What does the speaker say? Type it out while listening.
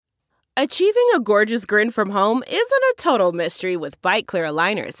Achieving a gorgeous grin from home isn't a total mystery with Byte Clear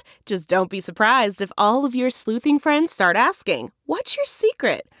aligners. Just don't be surprised if all of your sleuthing friends start asking, "What's your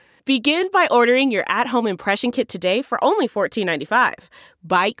secret?" Begin by ordering your at-home impression kit today for only $14.95.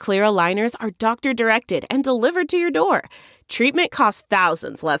 Byte Clear aligners are doctor-directed and delivered to your door. Treatment costs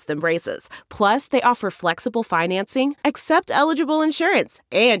thousands less than braces. Plus, they offer flexible financing, accept eligible insurance,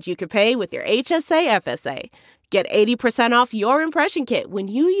 and you can pay with your HSA FSA. Get 80% off your impression kit when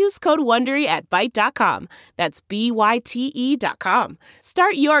you use code WONDERY at Byte.com. That's BYTE.com.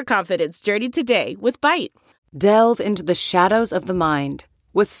 Start your confidence journey today with Byte. Delve into the shadows of the mind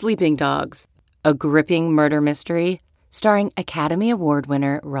with Sleeping Dogs, a gripping murder mystery starring Academy Award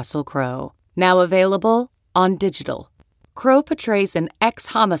winner Russell Crowe. Now available on digital. Crowe portrays an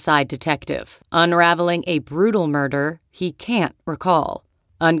ex-homicide detective unraveling a brutal murder he can't recall.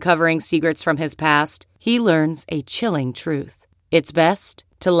 Uncovering secrets from his past, he learns a chilling truth. It's best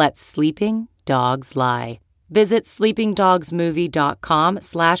to let sleeping dogs lie. Visit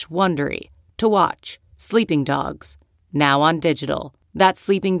sleepingdogsmovie.com/Wondery to watch Sleeping Dogs, now on digital. That's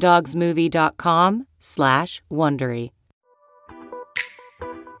sleepingdogsmovie.com/Wondery.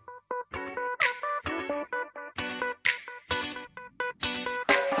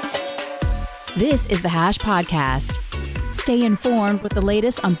 This is the Hash Podcast. Stay informed with the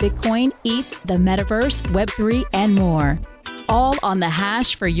latest on Bitcoin, ETH, the metaverse, Web3, and more. All on the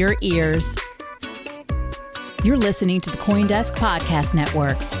Hash for your ears. You're listening to the CoinDesk Podcast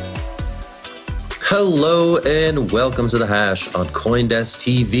Network. Hello and welcome to the Hash on CoinDesk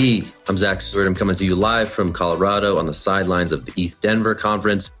TV. I'm Zach Stewart. I'm coming to you live from Colorado on the sidelines of the ETH Denver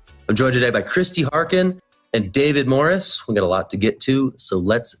conference. I'm joined today by Christy Harkin and David Morris. We got a lot to get to, so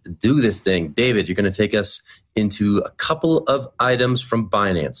let's do this thing. David, you're going to take us into a couple of items from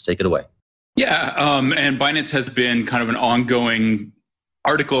Binance. Take it away. Yeah, and Binance has been kind of an ongoing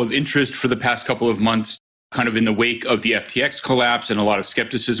article of interest for the past couple of months, kind of in the wake of the FTX collapse and a lot of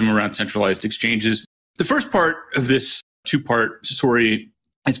skepticism around centralized exchanges. The first part of this two-part story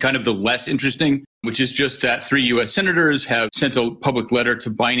is kind of the less interesting, which is just that 3 U.S. senators have sent a public letter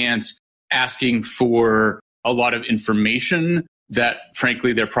to Binance asking for a lot of information that,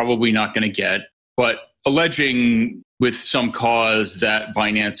 frankly, they're probably not going to get, but alleging with some cause that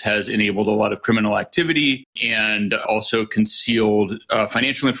Binance has enabled a lot of criminal activity and also concealed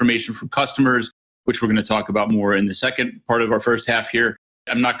financial information from customers, which we're going to talk about more in the second part of our first half here.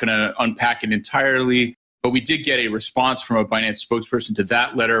 I'm not going to unpack it entirely, but we did get a response from a Binance spokesperson to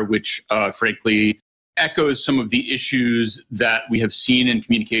that letter, which frankly echoes some of the issues that we have seen in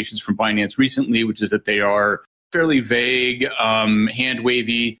communications from Binance recently, which is that they are fairly vague,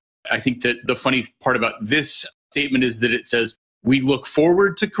 hand-wavy. I think that the funny part about this statement is that it says, we look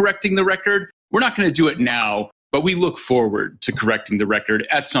forward to correcting the record. We're not going to do it now, but we look forward to correcting the record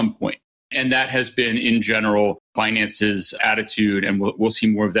at some point. And that has been, in general, Binance's attitude, and we'll see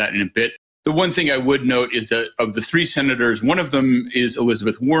more of that in a bit. The one thing I would note is that of the 3 senators, one of them is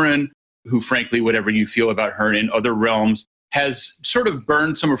Elizabeth Warren, who, frankly, whatever you feel about her in other realms, has sort of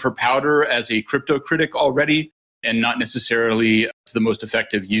burned some of her powder as a crypto critic already, and not necessarily to the most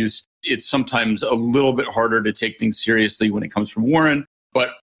effective use. It's sometimes a little bit harder to take things seriously when it comes from Warren, but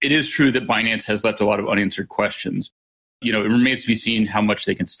it is true that Binance has left a lot of unanswered questions. You know, it remains to be seen how much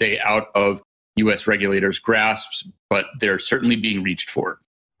they can stay out of U.S. regulators' grasps, but they're certainly being reached for.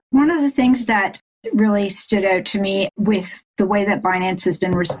 One of the things that really stood out to me with the way that Binance has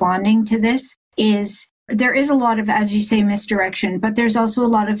been responding to this is there is a lot of, as you say, misdirection, but there's also a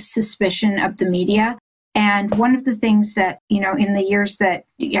lot of suspicion of the media. And one of the things that, you know, in the years that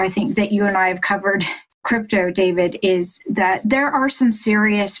I think that you and I have covered crypto, David, is that there are some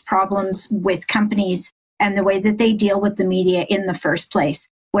serious problems with companies and the way that they deal with the media in the first place,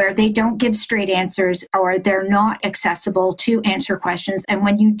 where they don't give straight answers or they're not accessible to answer questions. And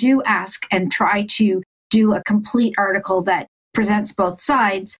when you do ask and try to do a complete article that presents both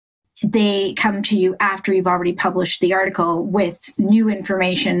sides, they come to you after you've already published the article with new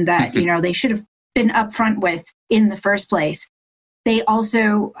information that, you know, they should have been upfront with in the first place. They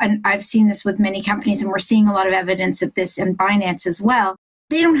also, and I've seen this with many companies, and we're seeing a lot of evidence of this in Binance as well,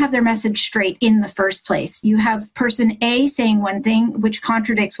 they don't have their message straight in the first place. You have person A saying one thing, which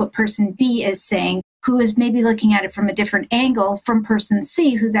contradicts what person B is saying, who is maybe looking at it from a different angle from person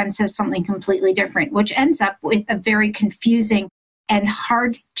C, who then says something completely different, which ends up with a very confusing and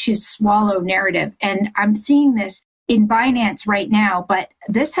hard to swallow narrative. And I'm seeing this in Binance right now, but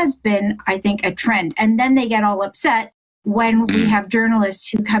this has been, I think, a trend. And then they get all upset when we have journalists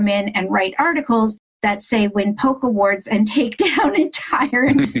who come in and write articles that say win poke awards and take down entire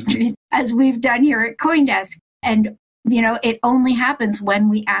industries, as we've done here at CoinDesk. And It only happens when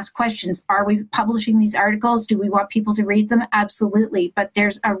we ask questions. Are we publishing these articles? Do we want people to read them? Absolutely. But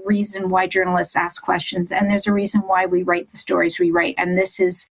there's a reason why journalists ask questions, and there's a reason why we write the stories we write. And this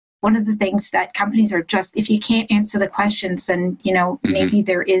is one of the things that companies are just, if you can't answer the questions, then, maybe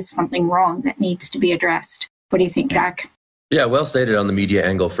there is something wrong that needs to be addressed. What do you think, Zach? Yeah, well stated on the media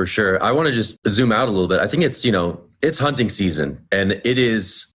angle for sure. I want to just zoom out a little bit. I think it's, it's hunting season and it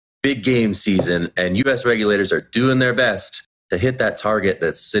is big game season, and U.S. regulators are doing their best to hit that target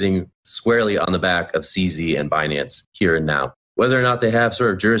that's sitting squarely on the back of CZ and Binance here and now. Whether or not they have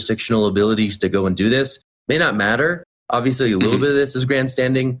sort of jurisdictional abilities to go and do this may not matter. Obviously, a little bit of this is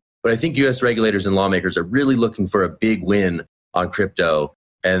grandstanding, but I think U.S. regulators and lawmakers are really looking for a big win on crypto,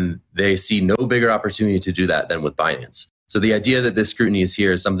 and they see no bigger opportunity to do that than with Binance. So the idea that this scrutiny is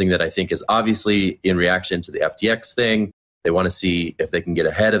here is something that I think is obviously in reaction to the FTX thing. They want to see if they can get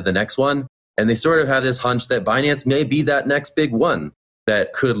ahead of the next one. And they sort of have this hunch that Binance may be that next big one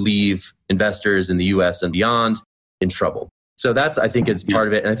that could leave investors in the US and beyond in trouble. So that's, I think, is part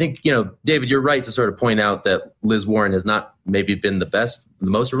of it. And I think, David, you're right to sort of point out that Liz Warren has not maybe been the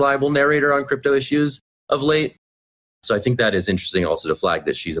most reliable narrator on crypto issues of late. So I think that is interesting also to flag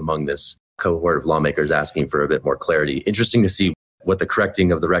that she's among this cohort of lawmakers asking for a bit more clarity. Interesting to see what the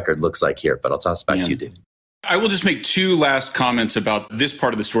correcting of the record looks like here, but I'll toss it back to you, David. I will just make two last comments about this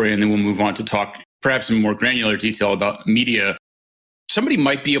part of the story, and then we'll move on to talk perhaps in more granular detail about media. Somebody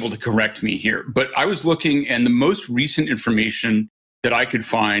might be able to correct me here, but I was looking, and the most recent information that I could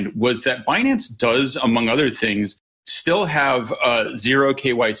find was that Binance does, among other things, still have zero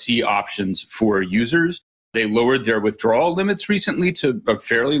KYC options for users. They lowered their withdrawal limits recently to a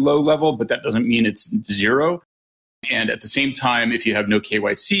fairly low level, but that doesn't mean it's zero. And at the same time, if you have no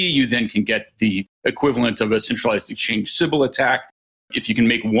KYC, you then can get the equivalent of a centralized exchange Sybil attack. If you can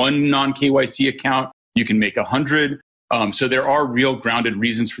make one non-KYC account, you can make 100. So there are real grounded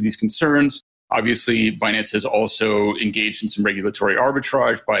reasons for these concerns. Obviously, Binance has also engaged in some regulatory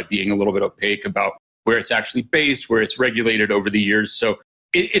arbitrage by being a little bit opaque about where it's actually based, where it's regulated over the years. So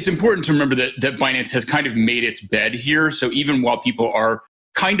it's important to remember that Binance has kind of made its bed here. So even while people are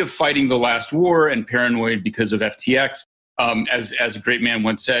kind of fighting the last war and paranoid because of FTX, as a great man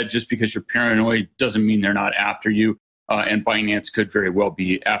once said, just because you're paranoid doesn't mean they're not after you. And Binance could very well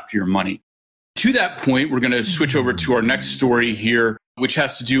be after your money. To that point, we're going to switch over to our next story here, which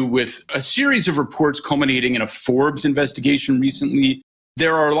has to do with a series of reports culminating in a Forbes investigation recently.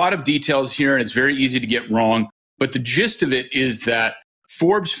 There are a lot of details here, and it's very easy to get wrong. But the gist of it is that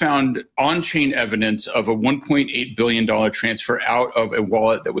Forbes found on-chain evidence of a $1.8 billion transfer out of a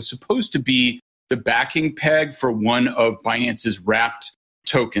wallet that was supposed to be the backing peg for one of Binance's wrapped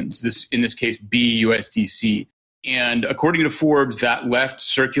tokens, in this case, BUSDC. And according to Forbes, that left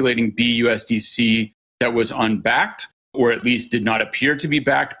circulating BUSDC that was unbacked, or at least did not appear to be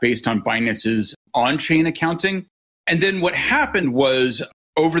backed based on Binance's on-chain accounting. And then what happened was,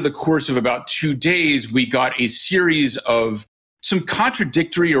 over the course of about 2 days, we got a series of some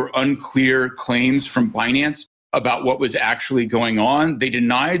contradictory or unclear claims from Binance about what was actually going on. They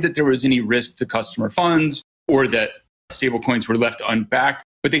denied that there was any risk to customer funds or that stablecoins were left unbacked,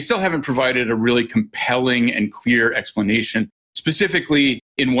 but they still haven't provided a really compelling and clear explanation. Specifically,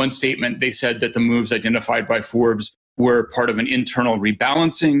 in one statement, they said that the moves identified by Forbes were part of an internal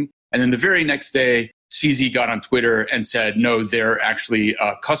rebalancing. And then the very next day, CZ got on Twitter and said, no, they're actually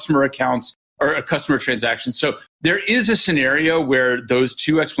customer accounts or customer transactions. So there is a scenario where those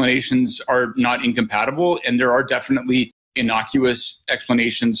two explanations are not incompatible, and there are definitely innocuous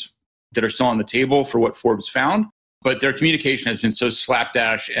explanations that are still on the table for what Forbes found. But their communication has been so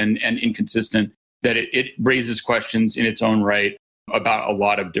slapdash and inconsistent that it raises questions in its own right about a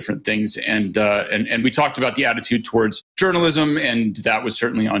lot of different things. And we talked about the attitude towards journalism, and that was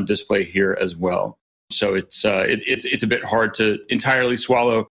certainly on display here as well. So it's a bit hard to entirely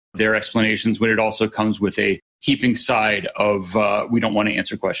swallow their explanations when it also comes with a heaping side of we don't want to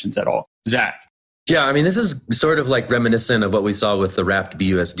answer questions at all. Zach. Yeah, I mean, this is sort of like reminiscent of what we saw with the wrapped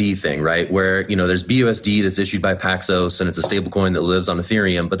BUSD thing, right? Where, there's BUSD that's issued by Paxos and it's a stablecoin that lives on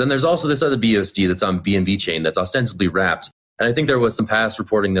Ethereum. But then there's also this other BUSD that's on BNB chain that's ostensibly wrapped. And I think there was some past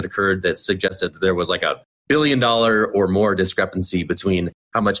reporting that occurred that suggested that there was like $1 billion or more discrepancy between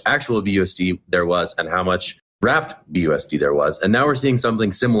how much actual BUSD there was and how much wrapped BUSD there was. And now we're seeing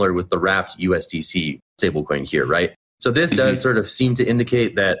something similar with the wrapped USDC stablecoin here, right? So this does sort of seem to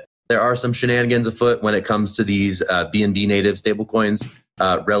indicate that there are some shenanigans afoot when it comes to these BNB native stablecoins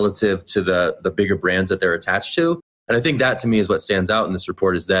relative to the bigger brands that they're attached to. And I think that to me is what stands out in this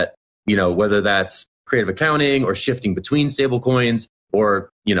report is that, whether that's creative accounting or shifting between stablecoins or,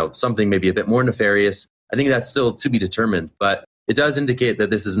 something maybe a bit more nefarious, I think that's still to be determined, but it does indicate that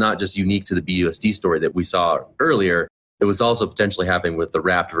this is not just unique to the BUSD story that we saw earlier. It was also potentially happening with the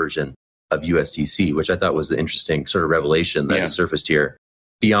wrapped version of USDC, which I thought was the interesting sort of revelation that has surfaced here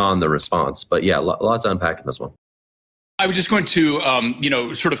beyond the response. But yeah, a lot to unpack in this one. I was just going to,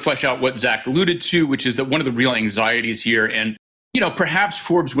 sort of flesh out what Zach alluded to, which is that one of the real anxieties here, and, perhaps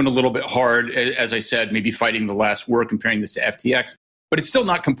Forbes went a little bit hard, as I said, maybe fighting the last war, comparing this to FTX, but it's still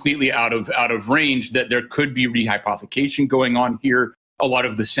not completely out of range that there could be rehypothecation going on here. A lot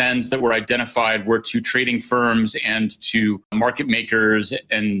of the sends that were identified were to trading firms and to market makers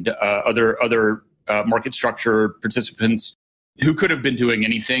and other market structure participants who could have been doing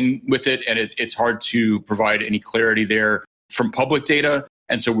anything with it. And it's hard to provide any clarity there from public data.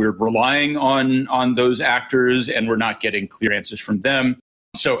 And so we're relying on those actors, and we're not getting clear answers from them.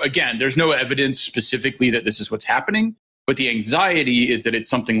 So again, there's no evidence specifically that this is what's happening, but the anxiety is that it's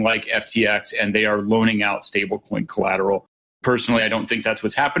something like FTX and they are loaning out stablecoin collateral. Personally, I don't think that's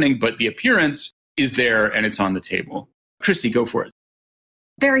what's happening, but the appearance is there and it's on the table. Christy, go for it.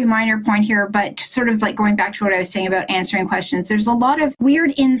 Very minor point here, but sort of like going back to what I was saying about answering questions, there's a lot of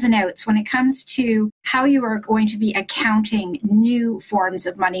weird ins and outs when it comes to how you are going to be accounting new forms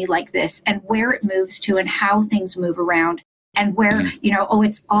of money like this and where it moves to and how things move around and where,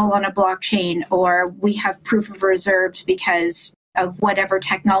 it's all on a blockchain, or we have proof of reserves because of whatever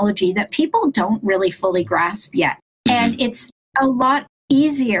technology that people don't really fully grasp yet. And it's a lot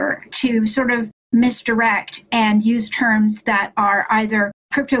easier to sort of misdirect and use terms that are either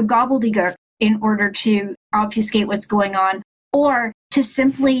crypto gobbledygook in order to obfuscate what's going on, or to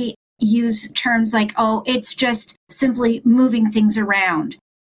simply use terms like, it's just simply moving things around.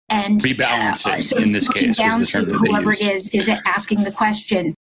 And rebalancing, so in this case, down was the term to that whoever they used. it is it asking the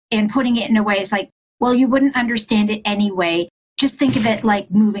question and putting it in a way it's like, well, you wouldn't understand it anyway. Just think of it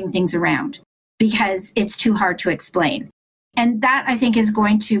like moving things around because it's too hard to explain. And that, I think, is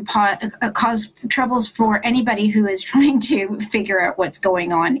going to cause troubles for anybody who is trying to figure out what's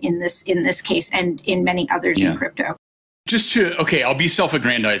going on in this case and in many others in crypto. I'll be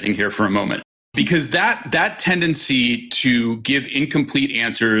self-aggrandizing here for a moment, because that tendency to give incomplete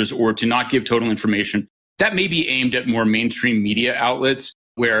answers or to not give total information, that may be aimed at more mainstream media outlets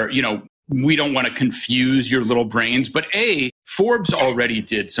where, we don't want to confuse your little brains. But Forbes already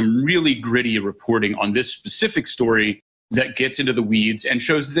did some really gritty reporting on this specific story that gets into the weeds and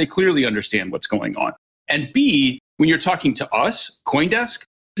shows that they clearly understand what's going on. And B, when you're talking to us, CoinDesk,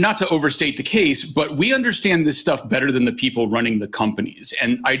 not to overstate the case, but we understand this stuff better than the people running the companies.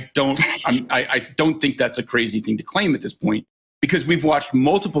 And I don't think that's a crazy thing to claim at this point, because we've watched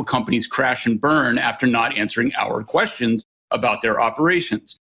multiple companies crash and burn after not answering our questions about their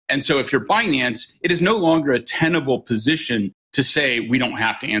operations. And so if you're Binance, it is no longer a tenable position to say we don't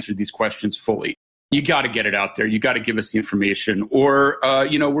have to answer these questions fully. You got to get it out there. You got to give us the information, or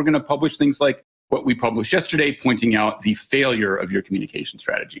we're going to publish things like what we published yesterday, pointing out the failure of your communication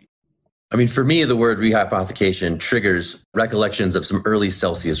strategy. I mean, for me, the word rehypothecation triggers recollections of some early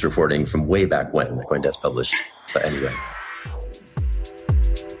Celsius reporting from way back when the CoinDesk published. But anyway.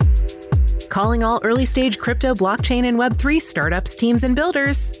 Calling all early-stage crypto, blockchain, and Web3 startups, teams, and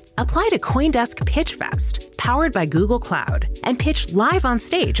builders. Apply to CoinDesk Pitch Fest, powered by Google Cloud, and pitch live on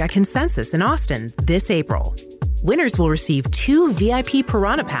stage at Consensus in Austin this April. Winners will receive 2 VIP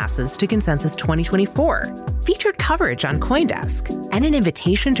Piranha Passes to Consensus 2024, featured coverage on CoinDesk, and an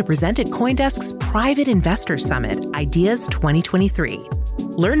invitation to present at CoinDesk's Private Investor Summit, Ideas 2023.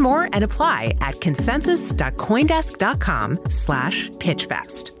 Learn more and apply at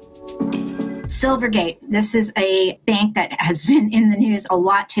consensus.coindesk.com/pitchfest. Silvergate. This is a bank that has been in the news a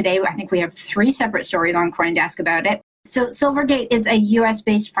lot today. I think we have 3 separate stories on CoinDesk about it. So Silvergate is a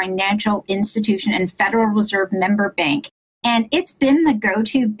U.S.-based financial institution and Federal Reserve member bank. And it's been the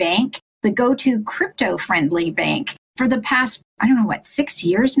go-to bank, the go-to crypto-friendly bank for the past, 6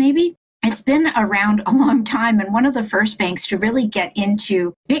 years maybe? It's been around a long time and one of the first banks to really get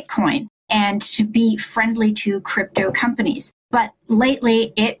into Bitcoin and to be friendly to crypto companies. But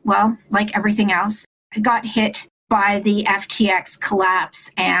lately, like everything else, it got hit by the FTX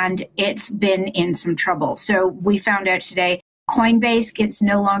collapse, and it's been in some trouble. So we found out today, Coinbase is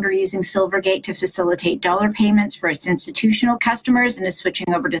no longer using Silvergate to facilitate dollar payments for its institutional customers and is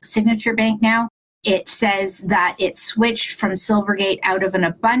switching over to Signature Bank now. It says that it switched from Silvergate out of an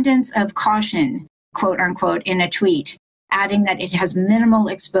abundance of caution, quote unquote, in a tweet, adding that it has minimal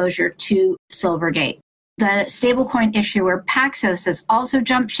exposure to Silvergate. The stablecoin issuer Paxos has also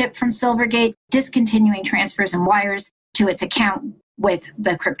jumped ship from Silvergate, discontinuing transfers and wires to its account with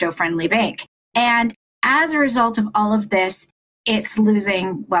the crypto-friendly bank. And as a result of all of this, it's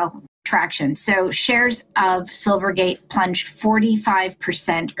losing, traction. So shares of Silvergate plunged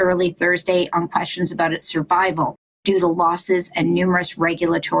 45% early Thursday on questions about its survival due to losses and numerous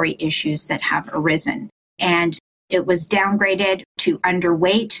regulatory issues that have arisen. And it was downgraded to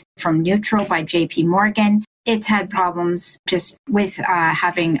underweight from neutral by JP Morgan. It's had problems just with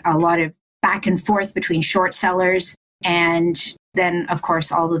having a lot of back and forth between short sellers, and then, of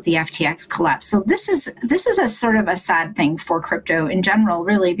course, all of the FTX collapse. So this is a sort of a sad thing for crypto in general,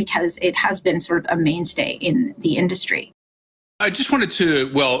 really, because it has been sort of a mainstay in the industry. I just wanted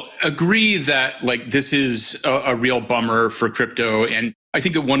to, agree that this is a real bummer for crypto. And I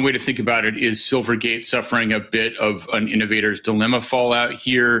think that one way to think about it is Silvergate suffering a bit of an innovator's dilemma fallout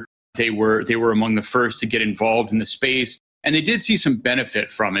here. They were among the first to get involved in the space, and they did see some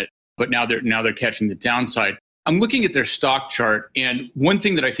benefit from it, but now they're catching the downside. I'm looking at their stock chart, and one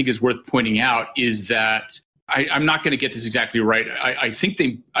thing that I think is worth pointing out is that I'm not going to get this exactly right. I think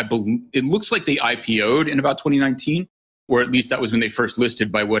it looks like they IPO'd in about 2019, or at least that was when they first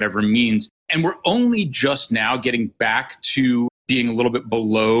listed by whatever means. And we're only just now getting back to being a little bit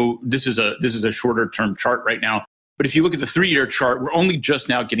below. This is a shorter term chart right now. But if you look at the 3-year chart, we're only just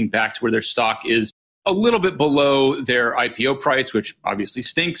now getting back to where their stock is a little bit below their IPO price, which obviously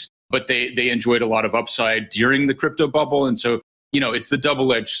stinks. But they enjoyed a lot of upside during the crypto bubble. And so, it's the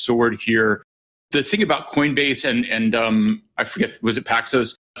double-edged sword here. The thing about Coinbase and I forget, was it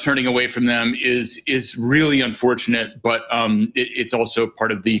Paxos, turning away from them is really unfortunate, but it's also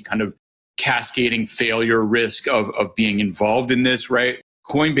part of the kind of cascading failure risk of being involved in this, right?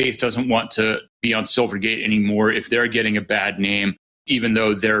 Coinbase doesn't want to be on Silvergate anymore if they're getting a bad name, even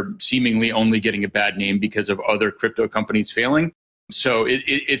though they're seemingly only getting a bad name because of other crypto companies failing. So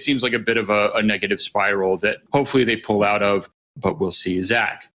it seems like a bit of a negative spiral that hopefully they pull out of, but we'll see.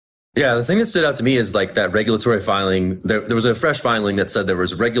 Zach. Yeah, the thing that stood out to me is that regulatory filing. There was a fresh filing that said there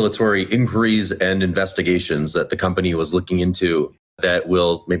was regulatory inquiries and investigations that the company was looking into that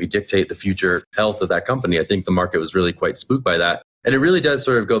will maybe dictate the future health of that company. I think the market was really quite spooked by that. And it really does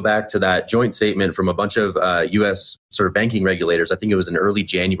sort of go back to that joint statement from a bunch of U.S. sort of banking regulators. I think it was in early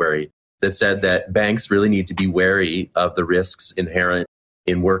January that said that banks really need to be wary of the risks inherent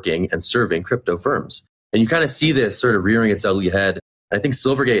in working and serving crypto firms. And you kind of see this sort of rearing its ugly head. I think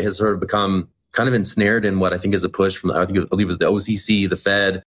Silvergate has sort of become kind of ensnared in what I think is a push from, I believe it was the OCC, the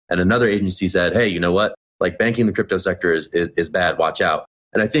Fed, and another agency said, hey, you know what? Banking in the crypto sector is bad, watch out.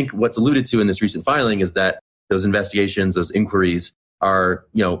 And I think what's alluded to in this recent filing is that those investigations, those inquiries are,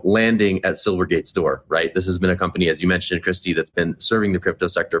 landing at Silvergate's door, right? This has been a company, as you mentioned, Christy, that's been serving the crypto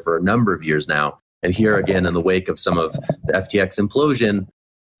sector for a number of years now. And here again, in the wake of some of the FTX implosion,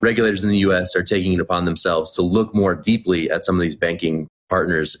 regulators in the US are taking it upon themselves to look more deeply at some of these banking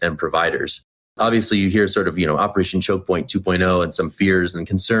partners and providers. Obviously, you hear sort of, Operation Choke Point 2.0 and some fears and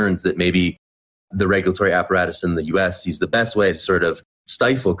concerns that maybe the regulatory apparatus in the US sees the best way to sort of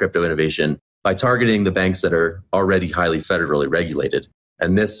stifle crypto innovation by targeting the banks that are already highly federally regulated.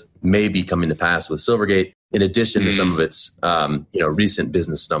 And this may be coming to pass with Silvergate, in addition to some of its recent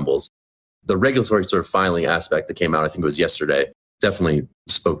business stumbles. The regulatory sort of filing aspect that came out, I think it was yesterday, definitely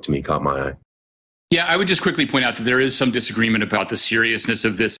spoke to me, caught my eye. Yeah, I would just quickly point out that there is some disagreement about the seriousness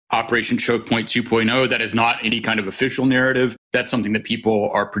of this Operation Choke Point 2.0. That is not any kind of official narrative. That's something that people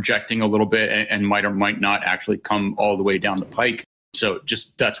are projecting a little bit and might or might not actually come all the way down the pike. So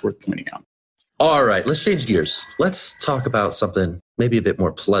just that's worth pointing out. All right, let's change gears. Let's talk about something maybe a bit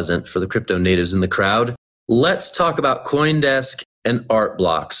more pleasant for the crypto natives in the crowd. Let's talk about CoinDesk and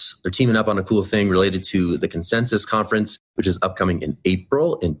Artblocks. They're teaming up on a cool thing related to the Consensus Conference, which is upcoming in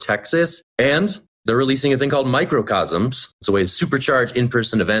April in Texas. And they're releasing a thing called Microcosms. It's a way to supercharge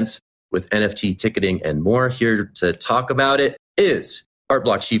in-person events with NFT ticketing and more. Here to talk about it is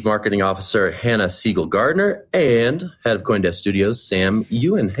Artblock Chief Marketing Officer Hannah Siegel-Gardner and Head of CoinDesk Studios, Sam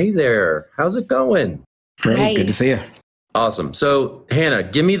Ewan. Hey there. How's it going? Great. Hi. Good to see you. Awesome. So, Hannah,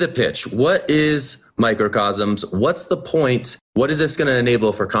 give me the pitch. What is Microcosms? What's the point? What is this going to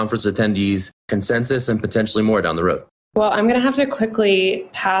enable for conference attendees, Consensus, and potentially more down the road? Well, I'm going to have to quickly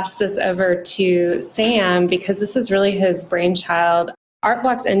pass this over to Sam because this is really his brainchild.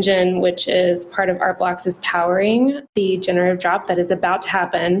 Artblocks Engine, which is part of Artblocks, is powering the generative drop that is about to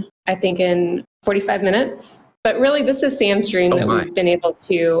happen, I think, in 45 minutes. But really, this is Sam's dream that we've been able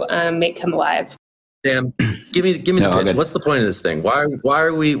to make come alive. Sam, give me the pitch. What's the point of this thing? Why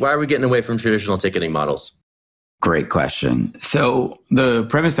are we getting away from traditional ticketing models? Great question. So the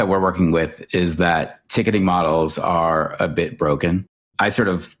premise that we're working with is that ticketing models are a bit broken. I sort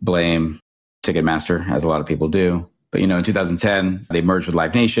of blame Ticketmaster, as a lot of people do. But, in 2010, they merged with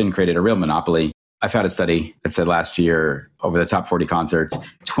Live Nation, created a real monopoly. I found a study that said last year over the top 40 concerts,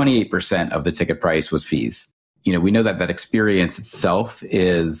 28% of the ticket price was fees. We know that that experience itself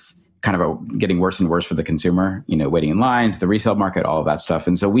is kind of getting worse and worse for the consumer, waiting in lines, the resale market, all of that stuff.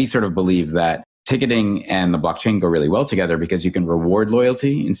 And so we sort of believe that ticketing and the blockchain go really well together because you can reward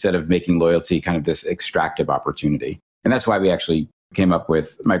loyalty instead of making loyalty kind of this extractive opportunity. And that's why we actually came up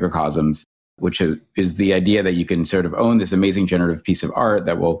with Microcosms, which is the idea that you can sort of own this amazing generative piece of art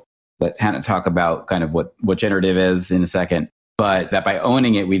that we'll let Hannah talk about kind of what generative is in a second. But that by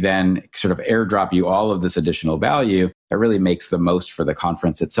owning it, we then sort of airdrop you all of this additional value that really makes the most for the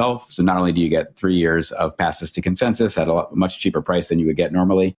conference itself. So not only do you get 3 years of passes to Consensus at a much cheaper price than you would get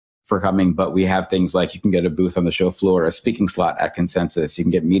normally for coming, but we have things like you can get a booth on the show floor, a speaking slot at Consensus. You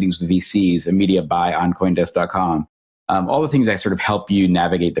can get meetings with VCs, a media buy on Coindesk.com. All the things that sort of help you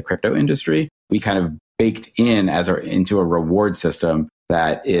navigate the crypto industry, we kind of baked in into a reward system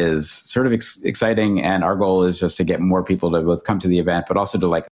that is sort of exciting. And our goal is just to get more people to both come to the event, but also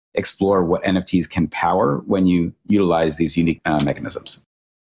to explore what NFTs can power when you utilize these unique mechanisms.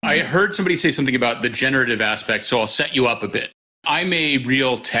 I heard somebody say something about the generative aspect, so I'll set you up a bit. I'm a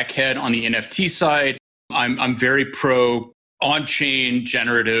real tech head on the NFT side. I'm very pro on-chain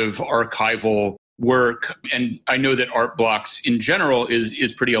generative archival work. And I know that Art Blocks in general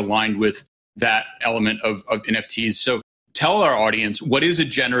is pretty aligned with that element of NFTs. So tell our audience, what is a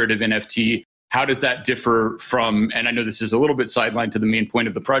generative NFT? How does that differ from, and I know this is a little bit sidelined to the main point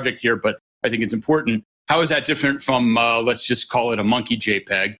of the project here, but I think it's important. How is that different from, let's just call it a monkey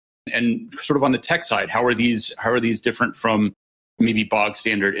JPEG? And sort of on the tech side, how are these different from maybe bog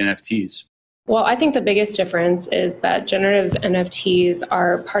standard NFTs? Well, I think the biggest difference is that generative NFTs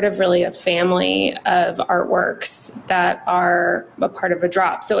are part of really a family of artworks that are a part of a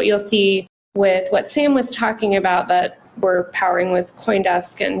drop. So what you'll see with what Sam was talking about that we're powering with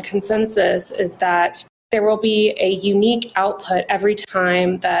CoinDesk and Consensus is that there will be a unique output every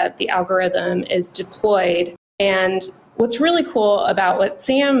time that the algorithm is deployed. And what's really cool about what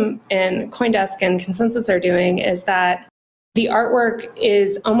Sam and CoinDesk and Consensus are doing is that the artwork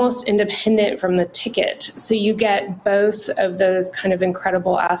is almost independent from the ticket. So you get both of those kind of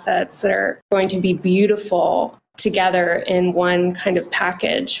incredible assets that are going to be beautiful together in one kind of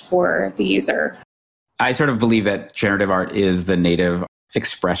package for the user. I sort of believe that generative art is the native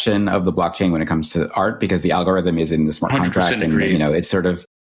expression of the blockchain when it comes to art because the algorithm is in the smart contract. And, it's sort of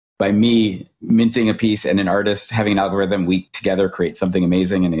by me minting a piece and an artist having an algorithm, we together create something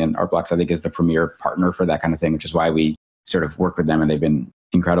amazing. And again, Art Blocks, I think, is the premier partner for that kind of thing, which is why we sort of work with them and they've been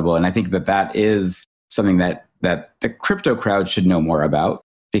incredible. And I think that is something that the crypto crowd should know more about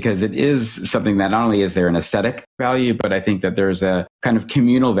because it is something that not only is there an aesthetic value, but I think that there's a kind of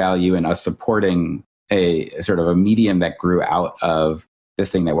communal value in us supporting a sort of a medium that grew out of this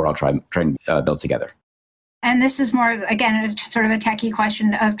thing that we're all trying to build together. And this is more, again, sort of a techie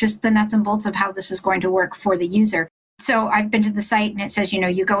question of just the nuts and bolts of how this is going to work for the user. So I've been to the site and it says,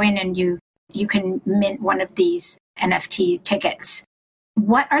 you go in and you can mint one of these NFT tickets.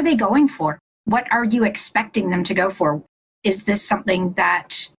 What are they going for? What are you expecting them to go for? Is this something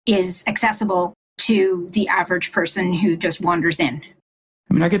that is accessible to the average person who just wanders in?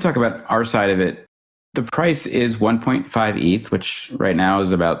 I mean, I could talk about our side of it. The price is 1.5 ETH, which right now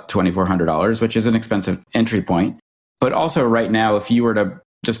is about $2,400, which is an expensive entry point. But also right now, if you were to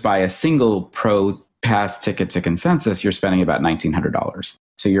just buy a single pro pass ticket to Consensus, you're spending about $1,900.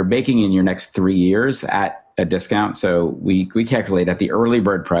 So you're baking in your next 3 years at a discount. So we calculate at the early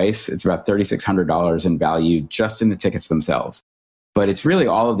bird price, it's about $3,600 in value just in the tickets themselves. But it's really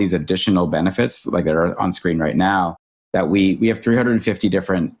all of these additional benefits like that are on screen right now that we have 350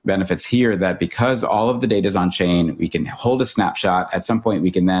 different benefits here that because all of the data is on chain, we can hold a snapshot. At some point,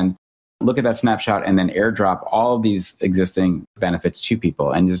 we can then look at that snapshot and then airdrop all of these existing benefits to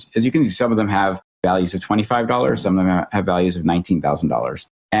people. And as you can see, some of them have values of $25, some of them have values of $19,000.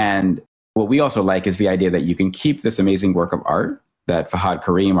 And what we also like is the idea that you can keep this amazing work of art that Fahad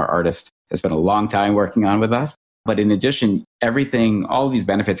Karim, our artist, has spent a long time working on with us. But in addition, all of these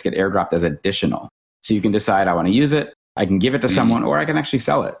benefits get airdropped as additional. So you can decide, I want to use it. I can give it to someone, or I can actually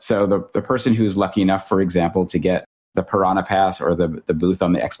sell it. So the person who's lucky enough, for example, to get the Piranha Pass or the booth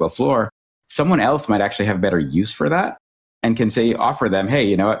on the expo floor, someone else might actually have better use for that and can offer them, hey,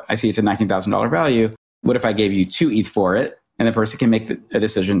 you know what? I see it's a $19,000 value. What if I gave you 2 ETH for it? And the person can make a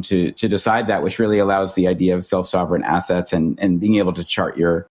decision to decide that, which really allows the idea of self-sovereign assets and being able to chart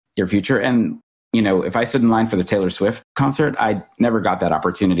your future. And, if I stood in line for the Taylor Swift concert, I never got that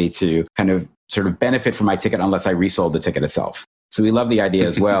opportunity to kind of sort of benefit from my ticket unless I resold the ticket itself. So we love the idea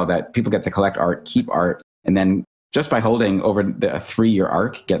as well that people get to collect art, keep art, and then just by holding over a 3-year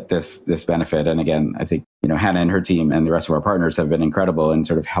arc, get this benefit. And again, I think, Hannah and her team and the rest of our partners have been incredible in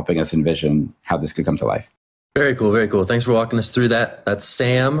sort of helping us envision how this could come to life. Very cool. Very cool. Thanks for walking us through that. That's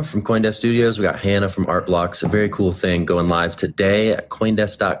Sam from CoinDesk Studios. We got Hannah from Artblocks. A very cool thing going live today at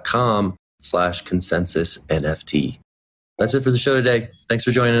coindesk.com/consensusNFT. That's it for the show today. Thanks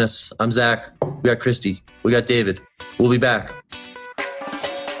for joining us. I'm Zach. We got Christy. We got David. We'll be back.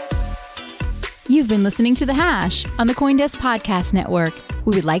 You've been listening to The Hash on the CoinDesk Podcast Network.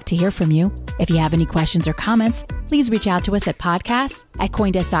 We would like to hear from you. If you have any questions or comments, please reach out to us at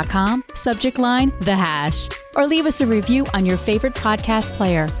podcasts@coindesk.com, subject line The Hash, or leave us a review on your favorite podcast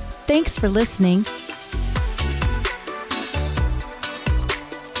player. Thanks for listening.